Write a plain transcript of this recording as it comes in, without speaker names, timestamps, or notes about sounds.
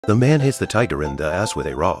The man hits the tiger in the ass with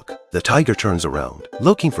a rock. The tiger turns around,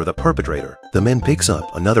 looking for the perpetrator. The man picks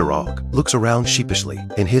up another rock, looks around sheepishly,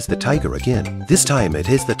 and hits the tiger again. This time it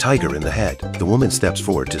hits the tiger in the head. The woman steps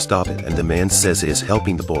forward to stop it, and the man says he is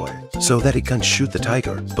helping the boy so that he can shoot the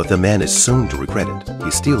tiger. But the man is soon to regret it.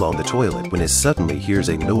 He's still on the toilet when he suddenly hears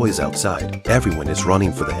a noise outside. Everyone is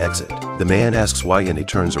running for the exit. The man asks why and he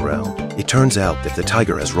turns around. It turns out that the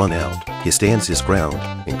tiger has run out. He stands his ground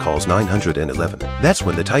and calls 911. That's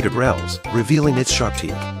when the tiger growls, revealing its sharp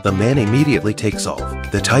teeth. The man immediately takes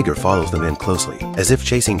off. The tiger follows the man closely, as if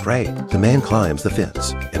chasing prey. The man climbs the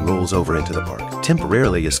fence and rolls over into the park,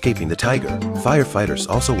 temporarily escaping the tiger. Firefighters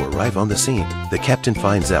also arrive on the scene. The captain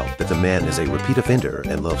finds out that the man is a repeat offender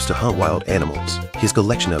and loves to hunt wild animals. His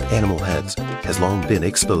collection of animal heads has long been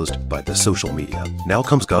exposed by the social media. Now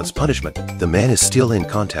comes God's punishment. The man is still in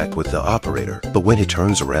contact with the operator, but when he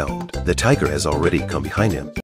turns around, the tiger has already come behind him.